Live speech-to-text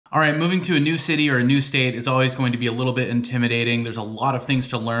All right, moving to a new city or a new state is always going to be a little bit intimidating. There's a lot of things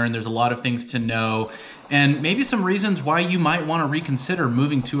to learn. There's a lot of things to know, and maybe some reasons why you might want to reconsider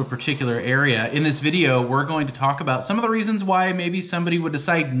moving to a particular area. In this video, we're going to talk about some of the reasons why maybe somebody would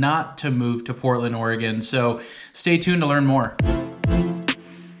decide not to move to Portland, Oregon. So stay tuned to learn more.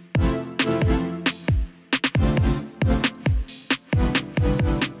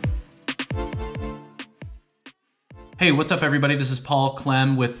 Hey, what's up everybody? This is Paul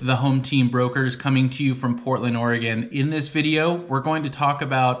Clem with the Home Team Brokers coming to you from Portland, Oregon. In this video, we're going to talk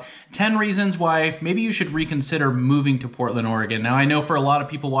about 10 reasons why maybe you should reconsider moving to Portland, Oregon. Now, I know for a lot of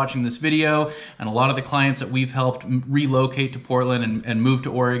people watching this video and a lot of the clients that we've helped relocate to Portland and move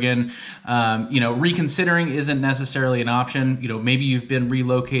to Oregon, reconsidering isn't necessarily an option. Maybe you've been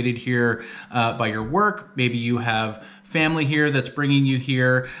relocated here by your work. Maybe you have family here that's bringing you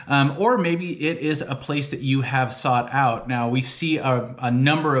here, or maybe it is a place that you have sought out. Now we see a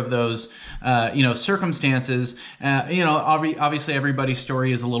number of those, circumstances. Obviously everybody's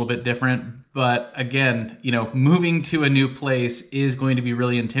story is a little bit different, but again, moving to a new place is going to be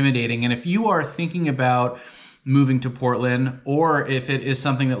really intimidating. And if you are thinking about moving to Portland, or if it is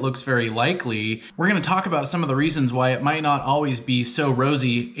something that looks very likely, we're going to talk about some of the reasons why it might not always be so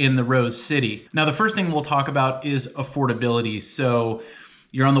rosy in the Rose City. Now, the first thing we'll talk about is affordability. So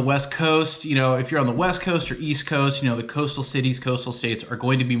you're on the West Coast, if you're on the West Coast or East Coast, the coastal cities, coastal states are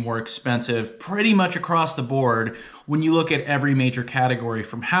going to be more expensive pretty much across the board when you look at every major category,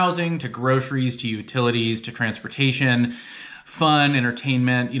 from housing to groceries to utilities to transportation, fun,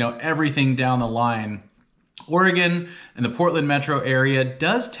 entertainment, everything down the line. Oregon and the Portland metro area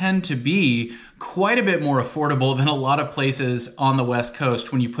does tend to be quite a bit more affordable than a lot of places on the West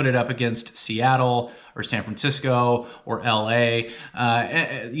Coast when you put it up against Seattle or San Francisco or LA,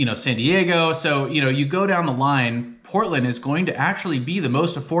 San Diego. So, you go down the line, Portland is going to actually be the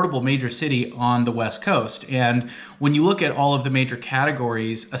most affordable major city on the West Coast. And when you look at all of the major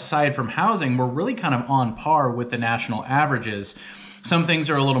categories, aside from housing, we're really kind of on par with the national averages. Some things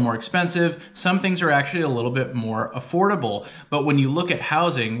are a little more expensive. Some things are actually a little bit more affordable. But when you look at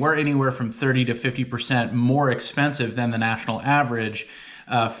housing, we're anywhere from 30 to 50% more expensive than the national average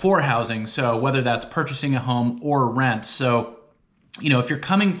for housing. So whether that's purchasing a home or rent. So, if you're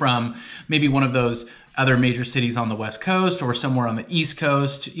coming from maybe one of those other major cities on the West Coast or somewhere on the East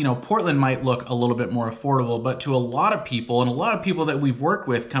Coast, Portland might look a little bit more affordable, but to a lot of people, and a lot of people that we've worked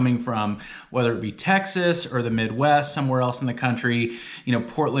with coming from, whether it be Texas or the Midwest, somewhere else in the country,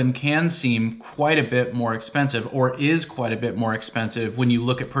 Portland can seem quite a bit more expensive, or is quite a bit more expensive when you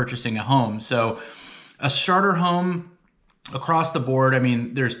look at purchasing a home. So a starter home, across the board,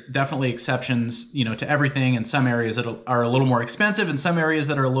 there's definitely exceptions, to everything, and some areas that are a little more expensive and some areas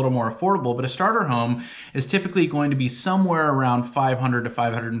that are a little more affordable. But a starter home is typically going to be somewhere around $500,000 to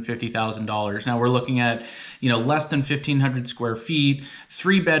 $550,000. Now we're looking at, less than 1,500 square feet,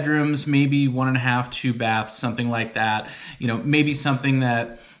 3 bedrooms, maybe 1.5, 2 baths, something like that. Maybe something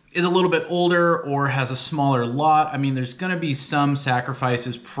that is a little bit older or has a smaller lot. There's going to be some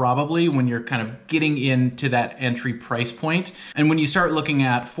sacrifices probably when you're kind of getting into that entry price point. And when you start looking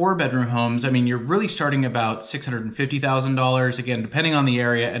at 4-bedroom homes, you're really starting about $650,000, again, depending on the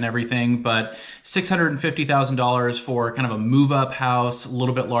area and everything, but $650,000 for kind of a move-up house, a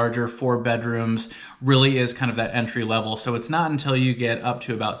little bit larger, 4 bedrooms, really is kind of that entry level. So it's not until you get up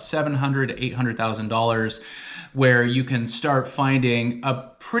to about $700,000 to $800,000 where you can start finding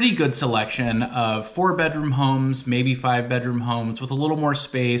a pretty good selection of 4-bedroom homes, maybe 5-bedroom homes with a little more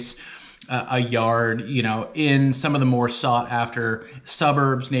space, a yard, in some of the more sought after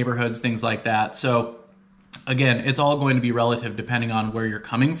suburbs, neighborhoods, things like that. So again, it's all going to be relative depending on where you're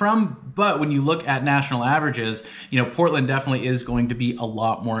coming from. But when you look at national averages, Portland definitely is going to be a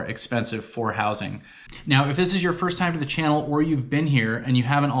lot more expensive for housing. Now, if this is your first time to the channel, or you've been here and you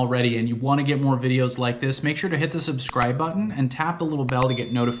haven't already and you want to get more videos like this, make sure to hit the subscribe button and tap the little bell to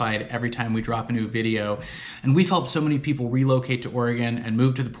get notified every time we drop a new video. And we've helped so many people relocate to Oregon and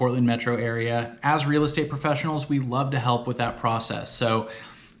move to the Portland metro area. As real estate professionals, we love to help with that process. So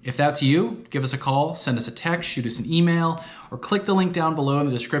if that's you, give us a call, send us a text, shoot us an email, or click the link down below in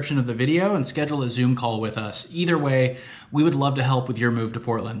the description of the video and schedule a Zoom call with us. Either way, we would love to help with your move to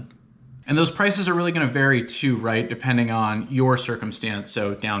Portland. And those prices are really going to vary too, right? Depending on your circumstance.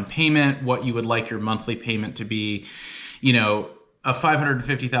 So down payment, what you would like your monthly payment to be, a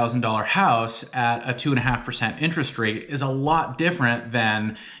 $550,000 house at a 2.5% interest rate is a lot different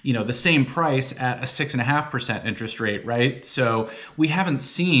than, the same price at a 6.5% interest rate, right? So we haven't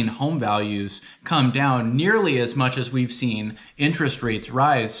seen home values come down nearly as much as we've seen interest rates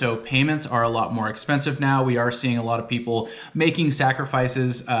rise. So payments are a lot more expensive now. We are seeing a lot of people making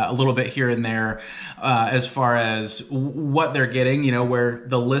sacrifices a little bit here and there as far as what they're getting, where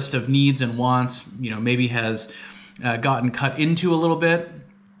the list of needs and wants, maybe has gotten cut into a little bit.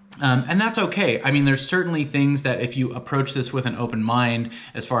 And that's okay. I mean, there's certainly things that if you approach this with an open mind,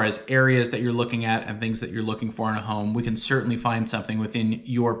 as far as areas that you're looking at and things that you're looking for in a home, we can certainly find something within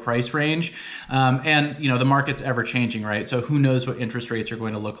your price range. And the market's ever changing, right? So who knows what interest rates are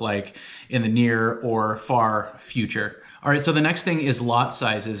going to look like in the near or far future. All right, so the next thing is lot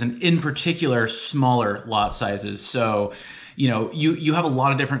sizes, and in particular, smaller lot sizes. So, you have a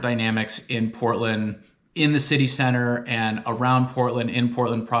lot of different dynamics in Portland, in the city center and around Portland, in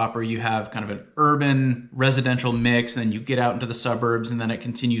Portland proper. You have kind of an urban residential mix, and then you get out into the suburbs, and then it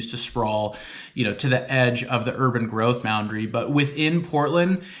continues to sprawl, to the edge of the urban growth boundary. But within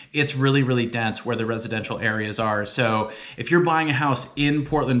Portland, it's really, really dense where the residential areas are. So if you're buying a house in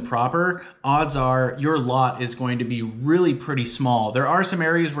Portland proper, odds are your lot is going to be really pretty small. There are some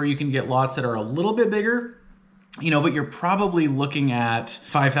areas where you can get lots that are a little bit bigger, but you're probably looking at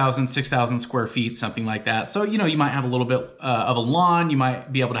 5,000, 6,000 square feet, something like that. So, you might have a little bit of a lawn. You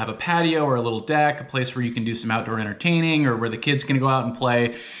might be able to have a patio or a little deck, a place where you can do some outdoor entertaining, or where the kids can go out and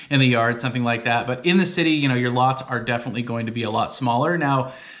play in the yard, something like that. But in the city, your lots are definitely going to be a lot smaller.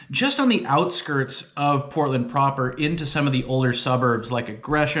 Now, just on the outskirts of Portland proper into some of the older suburbs like a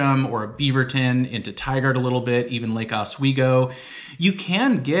Gresham or a Beaverton, into Tigard a little bit, even Lake Oswego, you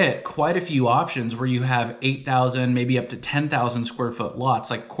can get quite a few options where you have 8,000, maybe up to 10,000 square foot lots,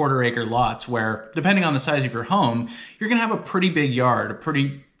 like quarter acre lots, where depending on the size of your home, you're gonna have a pretty big yard, a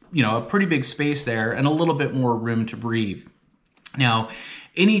pretty big space there, and a little bit more room to breathe. Now,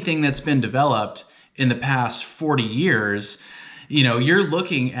 anything that's been developed in the past 40 years, you're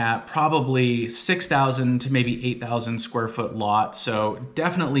looking at probably 6,000 to maybe 8,000 square foot lot. So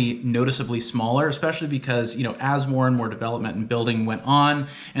definitely noticeably smaller, especially because, as more and more development and building went on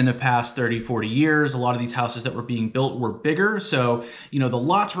in the past 30, 40 years, a lot of these houses that were being built were bigger. So, the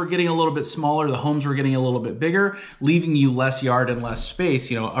lots were getting a little bit smaller, the homes were getting a little bit bigger, leaving you less yard and less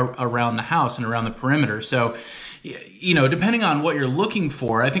space, around the house and around the perimeter. So, depending on what you're looking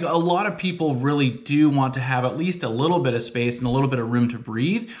for, I think a lot of people really do want to have at least a little bit of space and a little bit of room to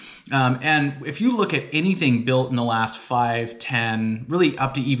breathe. And if you look at anything built in the last 5, 10, really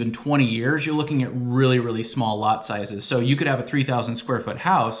up to even 20 years, you're looking at really, really small lot sizes. So you could have a 3,000 square foot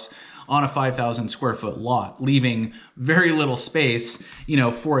house on a 5,000 square foot lot, leaving very little space,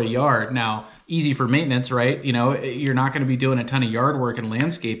 for a yard. Now, easy for maintenance, right? You're not going to be doing a ton of yard work and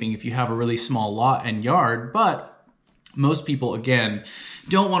landscaping if you have a really small lot and yard, but most people, again,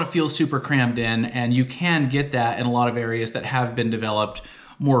 don't want to feel super crammed in, and you can get that in a lot of areas that have been developed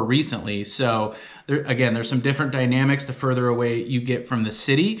more recently. So there's some different dynamics the further away you get from the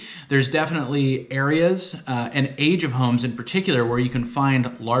city. There's definitely areas and age of homes in particular where you can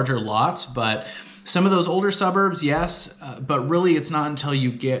find larger lots, but some of those older suburbs, yes, but really it's not until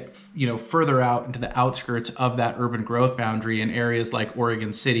you get further out into the outskirts of that urban growth boundary in areas like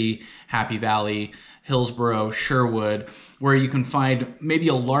Oregon City, Happy Valley, Hillsborough, Sherwood, where you can find maybe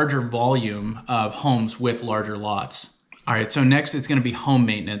a larger volume of homes with larger lots. All right, so next it's going to be home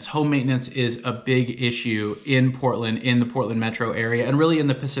maintenance. Home maintenance is a big issue in Portland, in the Portland metro area, and really in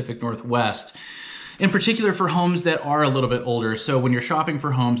the Pacific Northwest, in particular for homes that are a little bit older. So when you're shopping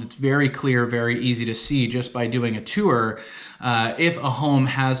for homes, it's very clear, very easy to see just by doing a tour if a home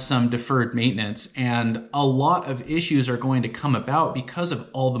has some deferred maintenance. And a lot of issues are going to come about because of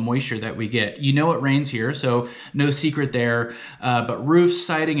all the moisture that we get. It rains here, so no secret there. But roofs,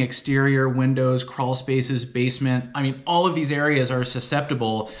 siding, exterior, windows, crawl spaces, basement, all of these areas are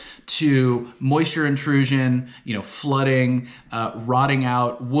susceptible to moisture intrusion, flooding, rotting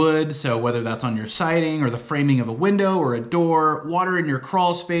out wood. So whether that's on your siding or the framing of a window or a door, water in your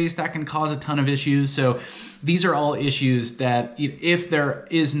crawl space, that can cause a ton of issues. So these are all issues that if there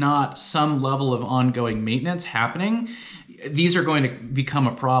is not some level of ongoing maintenance happening, these are going to become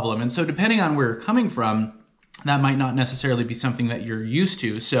a problem. And so depending on where you're coming from, that might not necessarily be something that you're used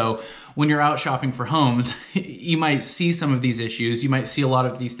to. So when you're out shopping for homes, you might see some of these issues. You might see a lot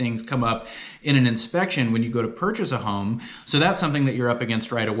of these things come up in an inspection when you go to purchase a home. So that's something that you're up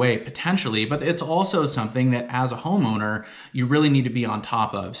against right away, potentially, but it's also something that as a homeowner, you really need to be on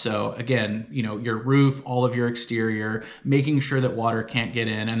top of. So again, you know, your roof, all of your exterior, making sure that water can't get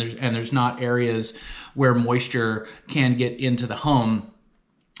in, and there's not areas where moisture can get into the home.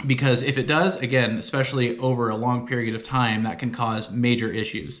 Because if it does, again, especially over a long period of time, that can cause major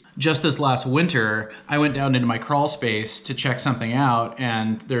issues. Just this last winter, I went down into my crawl space to check something out,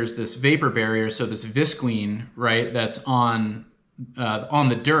 and there's this vapor barrier, so this visqueen, right, that's on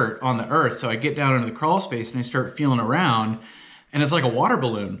the dirt, on the earth. So I get down into the crawl space and I start feeling around, and it's like a water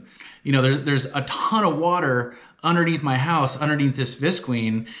balloon. You know, there's a ton of water underneath my house, underneath this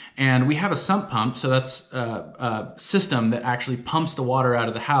visqueen, and we have a sump pump, so that's a system that actually pumps the water out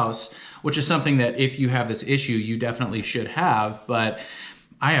of the house, which is something that if you have this issue, you definitely should have, but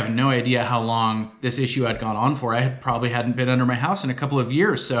I have no idea how long this issue had gone on for. I probably hadn't been under my house in a couple of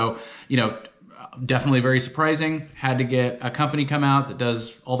years, so, you know, definitely very surprising. Had to get a company come out that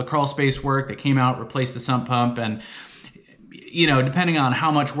does all the crawl space work. They came out, replaced the sump pump, and you know, depending on how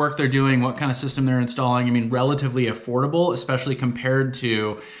much work they're doing, what kind of system they're installing, I mean, relatively affordable, especially compared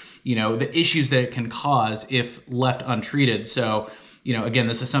to, you know, the issues that it can cause if left untreated. So, you know, again,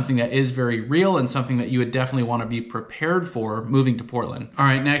 this is something that is very real and something that you would definitely want to be prepared for moving to Portland. All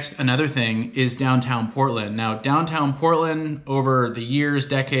right, next, another thing is downtown Portland. Now, downtown Portland over the years,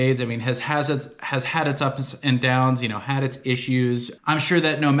 decades, I mean, has had its ups and downs, you know, had its issues. I'm sure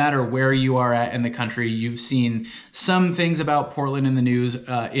that no matter where you are at in the country, you've seen some things about Portland in the news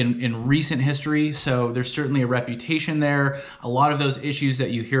in recent history. So there's certainly a reputation there. A lot of those issues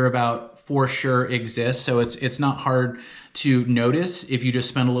that you hear about for sure exist. So it's not hard to notice if you just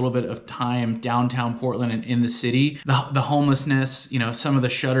spend a little bit of time downtown Portland and in the city. The homelessness, you know, some of the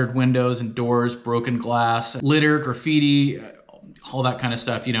shuttered windows and doors, broken glass, litter, graffiti, all that kind of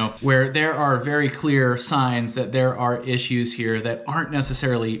stuff, you know, where there are very clear signs that there are issues here that aren't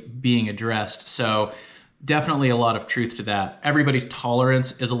necessarily being addressed. So definitely a lot of truth to that. Everybody's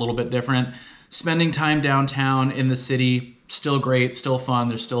tolerance is a little bit different. Spending time downtown in the city, still great, still fun.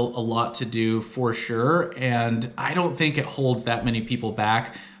 There's still a lot to do for sure. And I don't think it holds that many people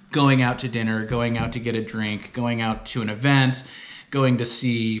back going out to dinner, going out to get a drink, going out to an event, going to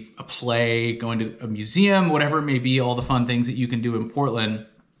see a play, going to a museum, whatever it may be, all the fun things that you can do in Portland.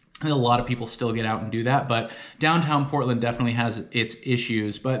 A lot of people still get out and do that, but downtown Portland definitely has its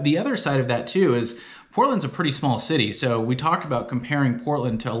issues. But the other side of that too is Portland's a pretty small city. So we talked about comparing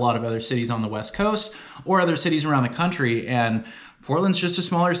Portland to a lot of other cities on the West Coast or other cities around the country, and Portland's just a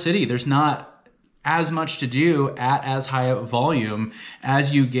smaller city. There's not as much to do at as high a volume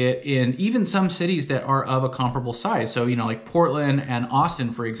as you get in even some cities that are of a comparable size. So, you know, like Portland and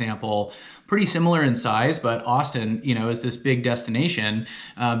Austin, for example, pretty similar in size, but Austin, you know, is this big destination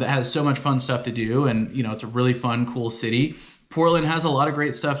that has so much fun stuff to do. And, you know, it's a really fun, cool city. Portland has a lot of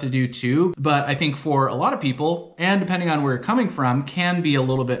great stuff to do too, but I think for a lot of people, and depending on where you're coming from, can be a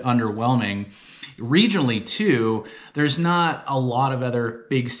little bit underwhelming. Regionally too, there's not a lot of other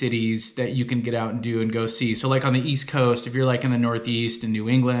big cities that you can get out and do and go see. So like on the East Coast, if you're like in the Northeast in New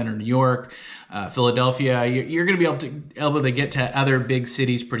England or New York, Philadelphia, you're going to be able to get to other big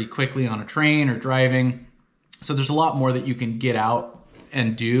cities pretty quickly on a train or driving. So there's a lot more that you can get out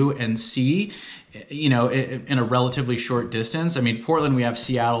and do and see, you know, in a relatively short distance. I mean, Portland, we have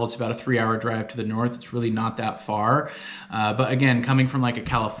Seattle. It's about a 3-hour drive to the north. It's really not that far. But again, coming from like a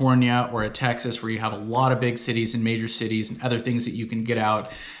California or a Texas where you have a lot of big cities and major cities and other things that you can get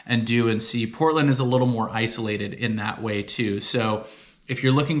out and do and see, Portland is a little more isolated in that way too. So if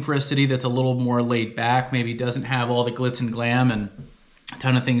you're looking for a city that's a little more laid back, maybe doesn't have all the glitz and glam and a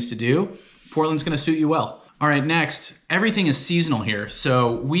ton of things to do, Portland's going to suit you well. All right, next, everything is seasonal here.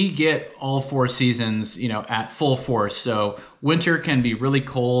 So we get all 4 seasons, you know, at full force. So winter can be really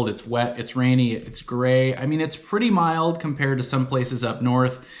cold, it's wet, it's rainy, it's gray. I mean, it's pretty mild compared to some places up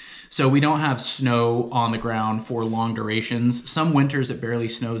north. So we don't have snow on the ground for long durations. Some winters it barely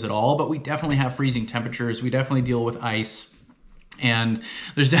snows at all, but we definitely have freezing temperatures. We definitely deal with ice. And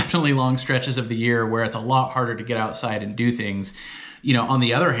there's definitely long stretches of the year where it's a lot harder to get outside and do things. You know, on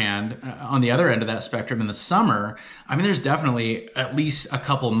the other hand, on the other end of that spectrum in the summer, I mean, there's definitely at least a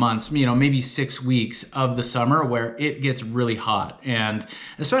couple months, you know, maybe 6 weeks of the summer where it gets really hot. And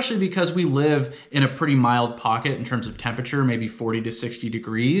especially because we live in a pretty mild pocket in terms of temperature, maybe 40 to 60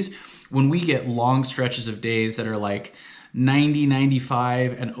 degrees, when we get long stretches of days that are like 90,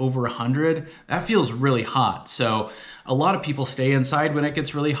 95, and over 100, that feels really hot. So a lot of people stay inside when it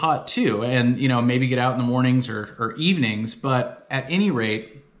gets really hot too, and maybe get out in the mornings or evenings. But at any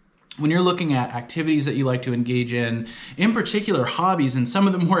rate, when you're looking at activities that you like to engage in particular hobbies and some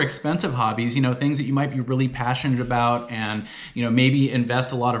of the more expensive hobbies, things that you might be really passionate about, and maybe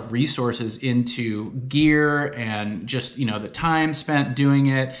invest a lot of resources into gear and just the time spent doing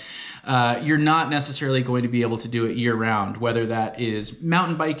it, you're not necessarily going to be able to do it year round, whether that is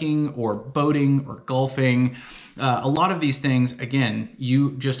mountain biking or boating or golfing. A lot of these things, again,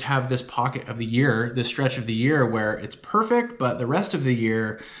 you just have this pocket of the year, this stretch of the year where it's perfect, but the rest of the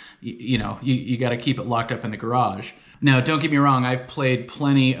year, you got to keep it locked up in the garage. Now, don't get me wrong, I've played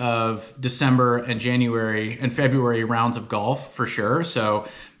plenty of December and January and February rounds of golf for sure. So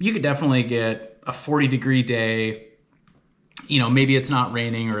you could definitely get a 40-degree day. Maybe it's not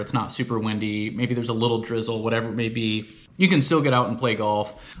raining or it's not super windy. Maybe there's a little drizzle, whatever it may be. You can still get out and play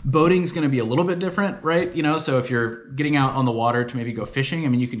golf. Boating's going to be a little bit different, right? So if you're getting out on the water to maybe go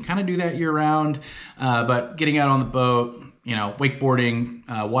fishing, you can kind of do that year round. But getting out on the boat,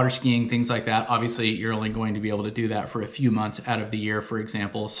 wakeboarding, water skiing, things like that, obviously you're only going to be able to do that for a few months out of the year, for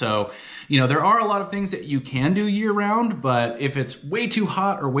example. So, there are a lot of things that you can do year round, but if it's way too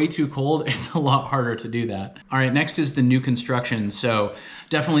hot or way too cold, it's a lot harder to do that. All right, next is the new construction. So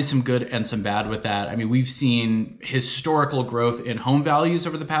definitely some good and some bad with that. We've seen historical growth in home values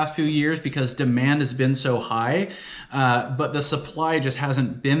over the past few years because demand has been so high, but the supply just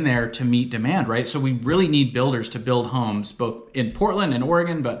hasn't been there to meet demand, right? So we really need builders to build homes, both in Portland and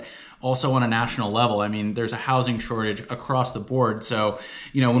Oregon, but also on a national level. There's a housing shortage across the board. So,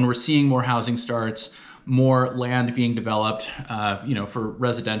 when we're seeing more housing starts, more land being developed, for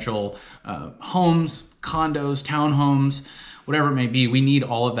residential homes, condos, townhomes, whatever it may be, we need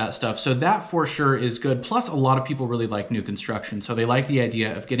all of that stuff. So that for sure is good. Plus, a lot of people really like new construction. So they like the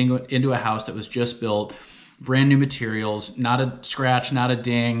idea of getting into a house that was just built, brand new materials, not a scratch, not a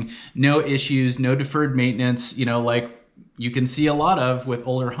ding, no issues, no deferred maintenance, like you can see a lot of with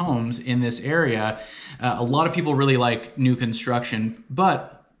older homes in this area. A lot of people really like new construction,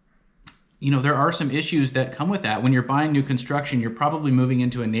 but there are some issues that come with that. When you're buying new construction, you're probably moving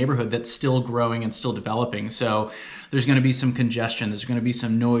into a neighborhood that's still growing and still developing. So there's going to be some congestion, there's going to be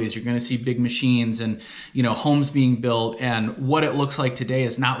some noise, you're going to see big machines and, homes being built, and what it looks like today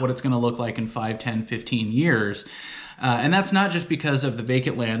is not what it's going to look like in 5, 10, 15 years. And that's not just because of the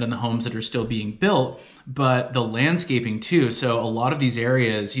vacant land and the homes that are still being built, but the landscaping too. So a lot of these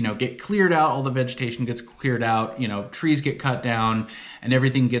areas, get cleared out, all the vegetation gets cleared out, trees get cut down and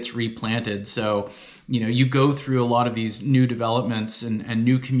everything gets replanted. So, you go through a lot of these new developments and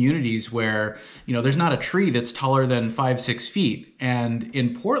new communities where, there's not a tree that's taller than 5, 6 feet. And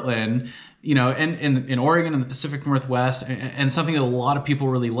in Portland, and in Oregon and the Pacific Northwest, and something that a lot of people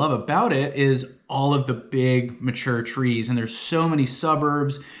really love about it is all of the big mature trees. And there's so many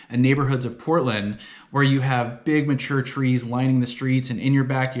suburbs and neighborhoods of Portland where you have big mature trees lining the streets, and in your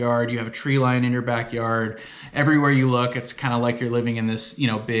backyard, you have a tree line in your backyard. Everywhere you look, it's kind of like you're living in this,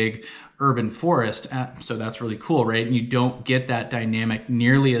 big urban forest. So that's really cool, right? And you don't get that dynamic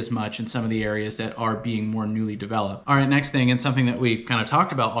nearly as much in some of the areas that are being more newly developed. All right, next thing, and something that we kind of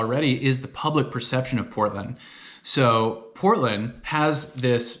talked about already, is the public perception of Portland. So Portland has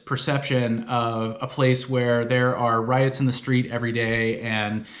this perception of a place where there are riots in the street every day,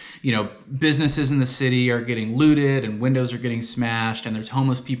 and businesses in the city are getting looted and windows are getting smashed, and there's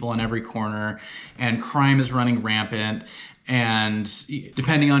homeless people on every corner, and crime is running rampant. And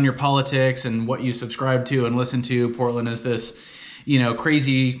depending on your politics and what you subscribe to and listen to, Portland is this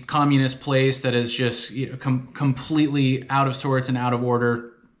crazy communist place that is just completely out of sorts and out of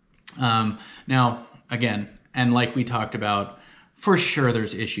order. Now, again, and like we talked about, for sure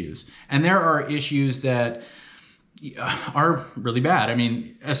there's issues. And there are issues that are really bad.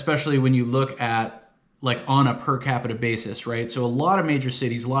 Especially when you look at on a per capita basis, right? So a lot of major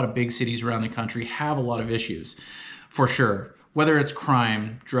cities, a lot of big cities around the country have a lot of issues, for sure. Whether it's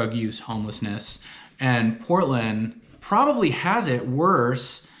crime, drug use, homelessness. And Portland probably has it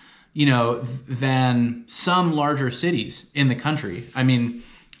worse, than some larger cities in the country.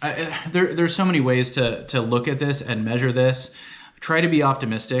 There's so many ways to look at this and measure this. Try to be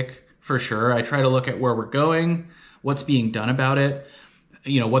optimistic, for sure. I try to look at where we're going, what's being done about it,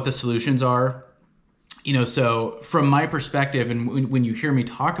 what the solutions are. So from my perspective, and when you hear me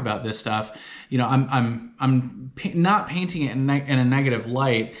talk about this stuff, I'm not painting it in a negative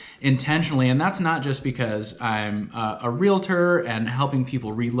light intentionally, and that's not just because I'm a realtor and helping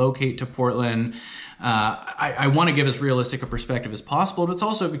people relocate to Portland. I want to give as realistic a perspective as possible, but it's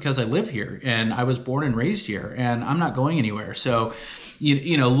also because I live here and I was born and raised here, and I'm not going anywhere. So,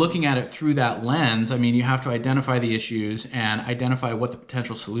 looking at it through that lens, I mean, you have to identify the issues and identify what the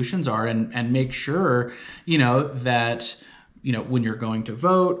potential solutions are, and make sure, that when you're going to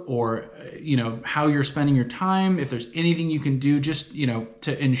vote, or how you're spending your time, if there's anything you can do just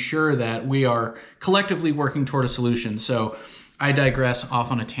to ensure that we are collectively working toward a solution. So I digress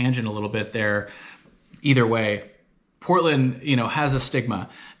off on a tangent a little bit there. Either way, Portland, has a stigma,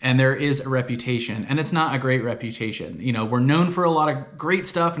 and there is a reputation, and it's not a great reputation. We're known for a lot of great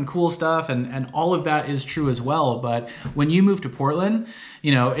stuff and cool stuff, and all of that is true as well. But when you move to Portland,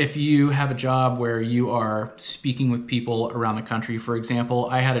 if you have a job where you are speaking with people around the country, for example,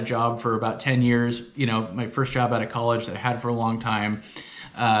 I had a job for about 10 years, my first job out of college that I had for a long time.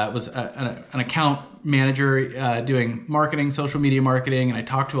 Was an account manager doing marketing, social media marketing, and I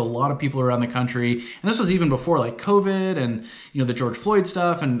talked to a lot of people around the country. And this was even before like COVID and the George Floyd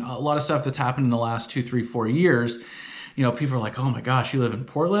stuff and a lot of stuff that's happened in the last 2, 3, 4 years. People are like, "Oh my gosh, you live in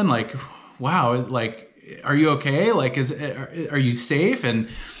Portland? Like, wow, are you okay? Like, are you safe?" And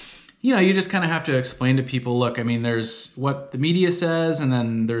you just kind of have to explain to people, look, I mean, there's what the media says, and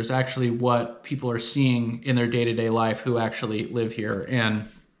then there's actually what people are seeing in their day-to-day life who actually live here. And,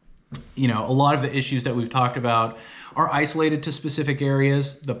 a lot of the issues that we've talked about are isolated to specific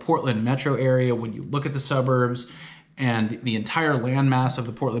areas. The Portland metro area, when you look at the suburbs, and the entire landmass of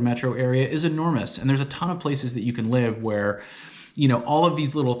the Portland metro area is enormous. And there's a ton of places that you can live where all of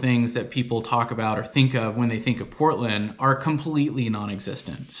these little things that people talk about or think of when they think of Portland are completely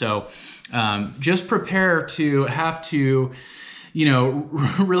non-existent. So just prepare to have to,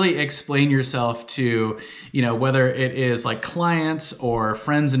 really explain yourself to, whether it is like clients or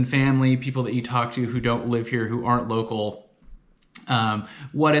friends and family, people that you talk to who don't live here, who aren't local,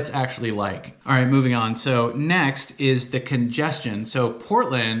 what it's actually like. All right, moving on. So next is the congestion. So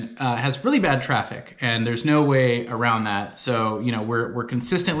Portland has really bad traffic, and there's no way around that. So, we're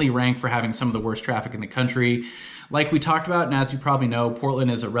consistently ranked for having some of the worst traffic in the country. Like we talked about, and as you probably know,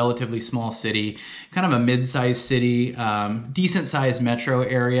 Portland is a relatively small city, kind of a mid-sized city, decent-sized metro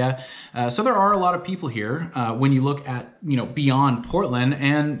area. So there are a lot of people here when you look at, beyond Portland,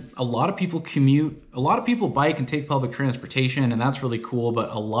 and a lot of people commute, a lot of people bike and take public transportation, and that's really cool, but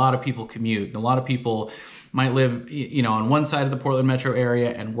a lot of people commute, and a lot of people might live, on one side of the Portland metro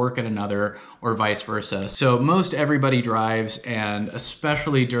area and work at another, or vice versa. So most everybody drives, and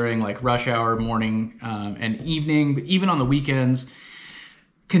especially during like rush hour, morning and evening, but even on the weekends,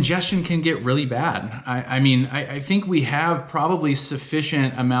 congestion can get really bad. I think we have probably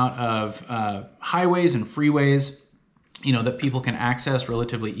sufficient amount of highways and freeways that people can access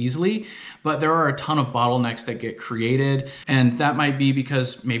relatively easly, but there are a ton of bottlenecks that get created. And that might be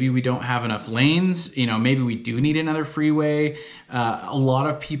because maybe we don't have enough lanes, maybe we do need another freeway. A lot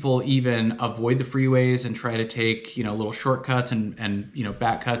of people even avoid the freeways and try to take, little shortcuts and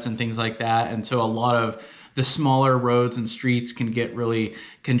back cuts and things like that. And so a lot of the smaller roads and streets can get really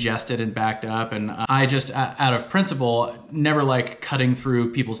congested and backed up. And I just, out of principle, never like cutting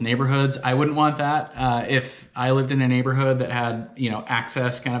through people's neighborhoods. I wouldn't want that if I lived in a neighborhood that had,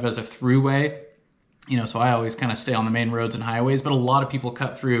 access kind of as a throughway. So I always kind of stay on the main roads and highways, but a lot of people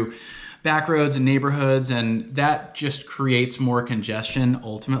cut through back roads and neighborhoods, and that just creates more congestion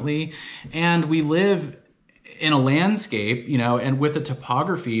ultimately. And we live in a landscape, and with a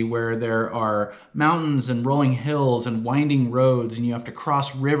topography where there are mountains and rolling hills and winding roads, and you have to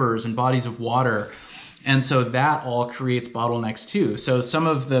cross rivers and bodies of water. And so that all creates bottlenecks too. So some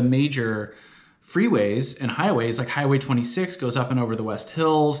of the major freeways and highways, like Highway 26 goes up and over the West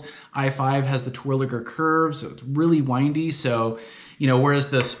Hills. I-5 has the Terwilliger curve, so it's really windy. So, whereas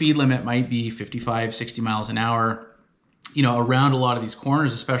the speed limit might be 55, 60 miles an hour, around a lot of these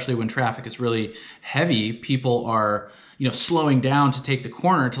corners, especially when traffic is really heavy, people are, slowing down to take the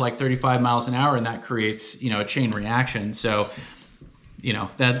corner to like 35 miles an hour, and that creates, a chain reaction. So,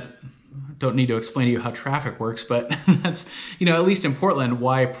 that don't need to explain to you how traffic works, but that's, at least in Portland,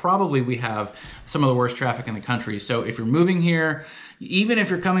 why probably we have some of the worst traffic in the country. So if you're moving here, even if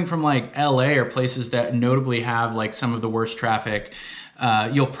you're coming from like LA or places that notably have like some of the worst traffic,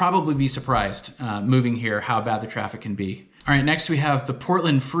 you'll probably be surprised moving here how bad the traffic can be. All right, next we have the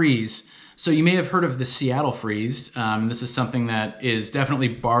Portland freeze. So you may have heard of the Seattle freeze. This is something that is definitely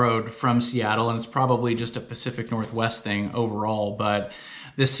borrowed from Seattle, and it's probably just a Pacific Northwest thing overall. But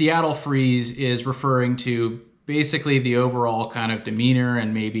The Seattle freeze is referring to basically the overall kind of demeanor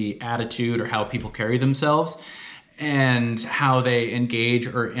and maybe attitude or how people carry themselves and how they engage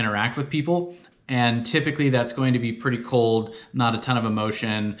or interact with people. And typically that's going to be pretty cold, not a ton of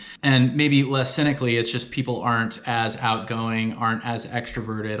emotion. And maybe less cynically, it's just people aren't as outgoing, aren't as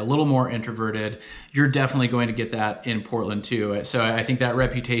extroverted, a little more introverted. You're definitely going to get that in Portland too. So I think that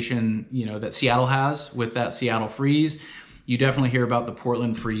reputation, that Seattle has with that Seattle freeze, you definitely hear about the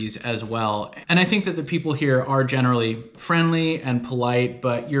Portland freeze as well. And I think that the people here are generally friendly and polite,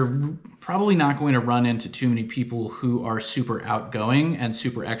 but you're probably not going to run into too many people who are super outgoing and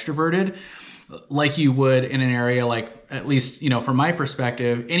super extroverted like you would in an area like, at least, from my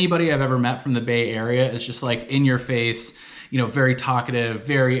perspective, anybody I've ever met from the Bay Area is just like in your face, very talkative,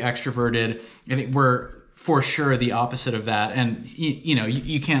 very extroverted. I think we're for sure the opposite of that. And,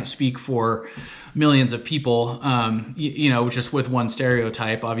 you can't speak for millions of people, just with one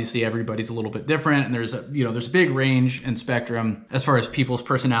stereotype. Obviously, everybody's a little bit different. And there's a big range and spectrum as far as people's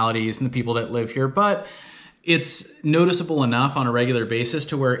personalities and the people that live here. But it's noticeable enough on a regular basis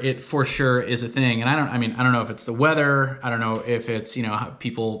to where it for sure is a thing. And I don't know if it's the weather. I don't know if it's,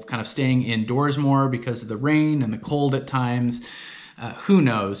 people kind of staying indoors more because of the rain and the cold at times. Who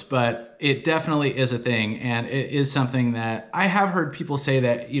knows? But it definitely is a thing. And it is something that I have heard people say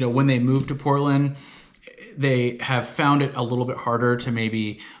that, when they move to Portland, they have found it a little bit harder to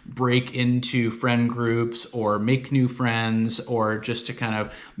maybe break into friend groups or make new friends or just to kind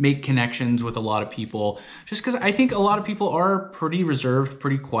of make connections with a lot of people. Just because I think a lot of people are pretty reserved,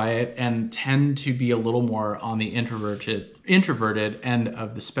 pretty quiet, and tend to be a little more on the introverted end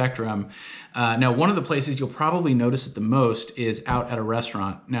of the spectrum. Now, one of the places you'll probably notice it the most is out at a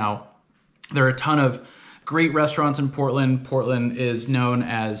restaurant. Now, there are a ton of great restaurants in Portland. Portland is known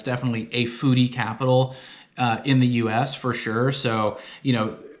as definitely a foodie capital in the US for sure. So,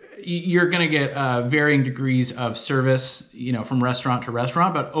 you're going to get varying degrees of service, from restaurant to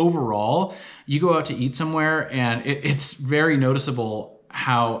restaurant. But overall, you go out to eat somewhere and it's very noticeable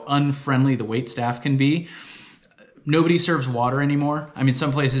how unfriendly the wait staff can be. Nobody serves water anymore. I mean,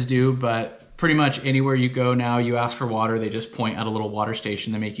 some places do, but pretty much anywhere you go now, you ask for water, they just point at a little water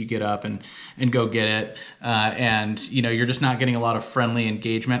station. They make you get up and go get it. And, you're just not getting a lot of friendly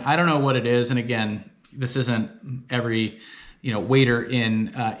engagement. I don't know what it is. And again, this isn't every, waiter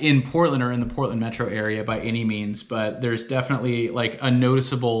in Portland or in the Portland metro area by any means, but there's definitely like a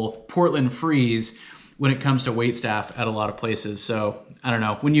noticeable Portland freeze when it comes to wait staff at a lot of places. So I don't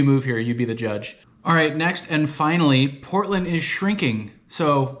know, when you move here, you be the judge. All right, next and finally, Portland is shrinking.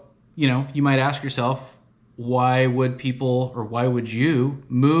 So, you might ask yourself, why would people or why would you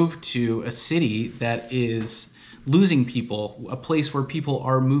move to a city that is losing people, a place where people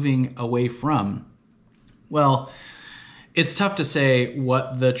are moving away from? Well, it's tough to say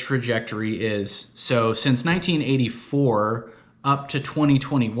what the trajectory is. So since 1984 up to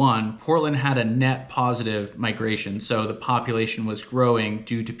 2021, Portland had a net positive migration. So the population was growing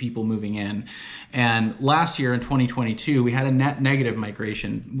due to people moving in. And last year in 2022, we had a net negative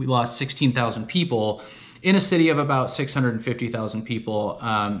migration. We lost 16,000 people in a city of about 650,000 people.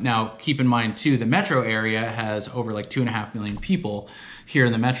 Now, keep in mind too, the metro area has over like 2.5 million people here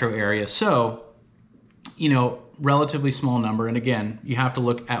in the metro area. So, relatively small number. And again, you have to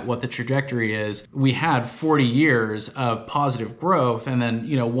look at what the trajectory is. We had 40 years of positive growth, and then,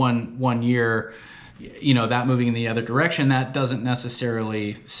 one year, that moving in the other direction. That doesn't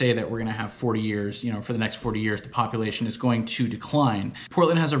necessarily say that we're going to have 40 years, for the next 40 years, the population is going to decline.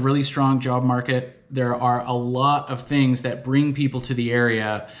 Portland has a really strong job market. There are a lot of things that bring people to the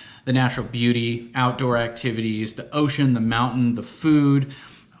area: the natural beauty, outdoor activities, the ocean, the mountain, the food,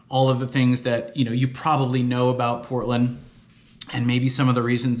 all of the things that, you probably know about Portland, and maybe some of the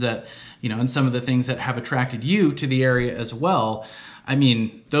reasons that, and some of the things that have attracted you to the area as well. I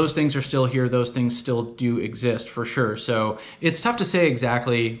mean, those things are still here. Those things still do exist for sure. So it's tough to say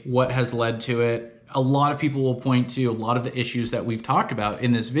exactly what has led to it. A lot of people will point to a lot of the issues that we've talked about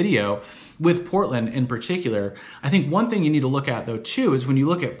in this video with Portland in particular. I think one thing you need to look at though too is when you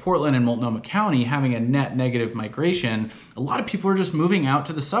look at Portland and Multnomah County having a net negative migration, a lot of people are just moving out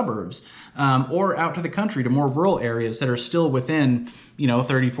to the suburbs or out to the country to more rural areas that are still within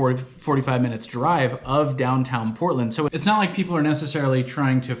 30, 40, 45 minutes drive of downtown Portland. So it's not like people are necessarily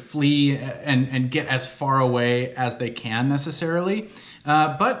trying to flee and get as far away as they can necessarily.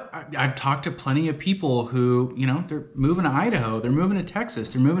 But I've talked to plenty of people who, they're moving to Idaho, they're moving to Texas,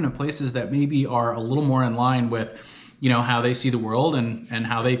 they're moving to places that maybe are a little more in line with, how they see the world and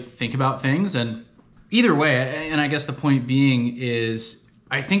how they think about things. And either way, and I guess the point being is,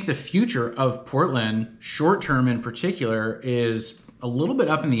 I think the future of Portland, short term in particular, is a little bit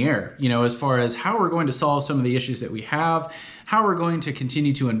up in the air, as far as how we're going to solve some of the issues that we have, how we're going to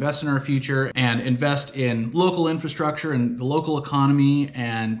continue to invest in our future and invest in local infrastructure and the local economy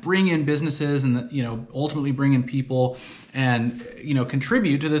and bring in businesses and, ultimately bring in people and,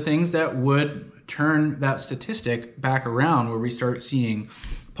 contribute to the things that would turn that statistic back around where we start seeing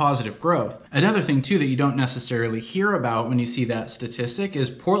positive growth. Another thing too that you don't necessarily hear about when you see that statistic is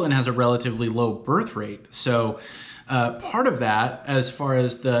Portland has a relatively low birth rate. So part of that, as far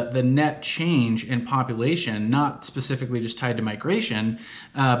as the net change in population, not specifically just tied to migration,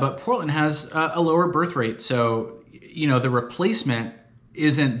 but Portland has a lower birth rate. So, the replacement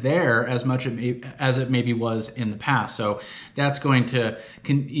isn't there as much as it maybe was in the past. So that's going to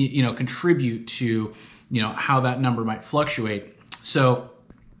contribute to how that number might fluctuate. So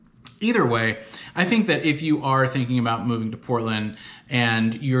either way, I think that if you are thinking about moving to Portland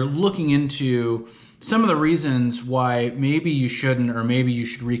and you're looking into some of the reasons why maybe you shouldn't or maybe you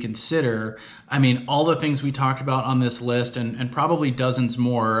should reconsider, all the things we talked about on this list and probably dozens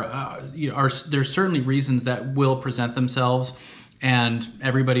more, there's certainly reasons that will present themselves, and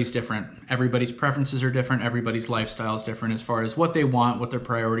everybody's different. Everybody's preferences are different. Everybody's lifestyle is different as far as what they want, what their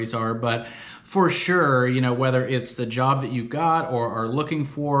priorities are. But for sure, whether it's the job that you got or are looking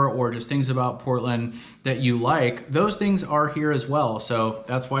for or just things about Portland that you like, those things are here as well. So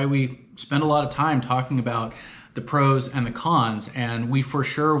that's why we spend a lot of time talking about the pros and the cons. And we for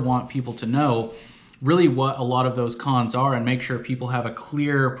sure want people to know really what a lot of those cons are and make sure people have a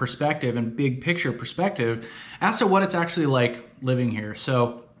clear perspective and big picture perspective as to what it's actually like living here.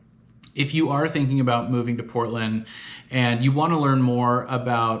 So if you are thinking about moving to Portland and you want to learn more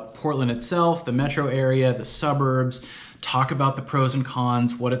about Portland itself, the metro area, the suburbs, talk about the pros and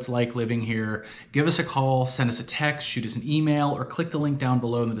cons, what it's like living here, give us a call, send us a text, shoot us an email, or click the link down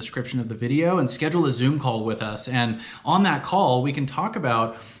below in the description of the video and schedule a Zoom call with us. And on that call, we can talk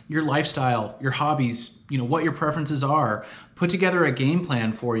about your lifestyle, your hobbies, what your preferences are, put together a game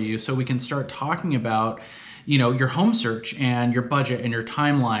plan for you so we can start talking about your home search and your budget and your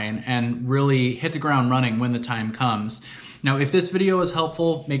timeline and really hit the ground running when the time comes. Now, if this video is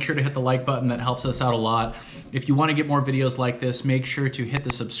helpful, make sure to hit the like button. That helps us out a lot. If you want to get more videos like this, make sure to hit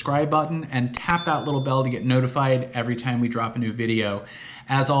the subscribe button and tap that little bell to get notified every time we drop a new video.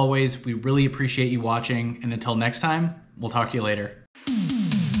 As always, we really appreciate you watching, and until next time, we'll talk to you later.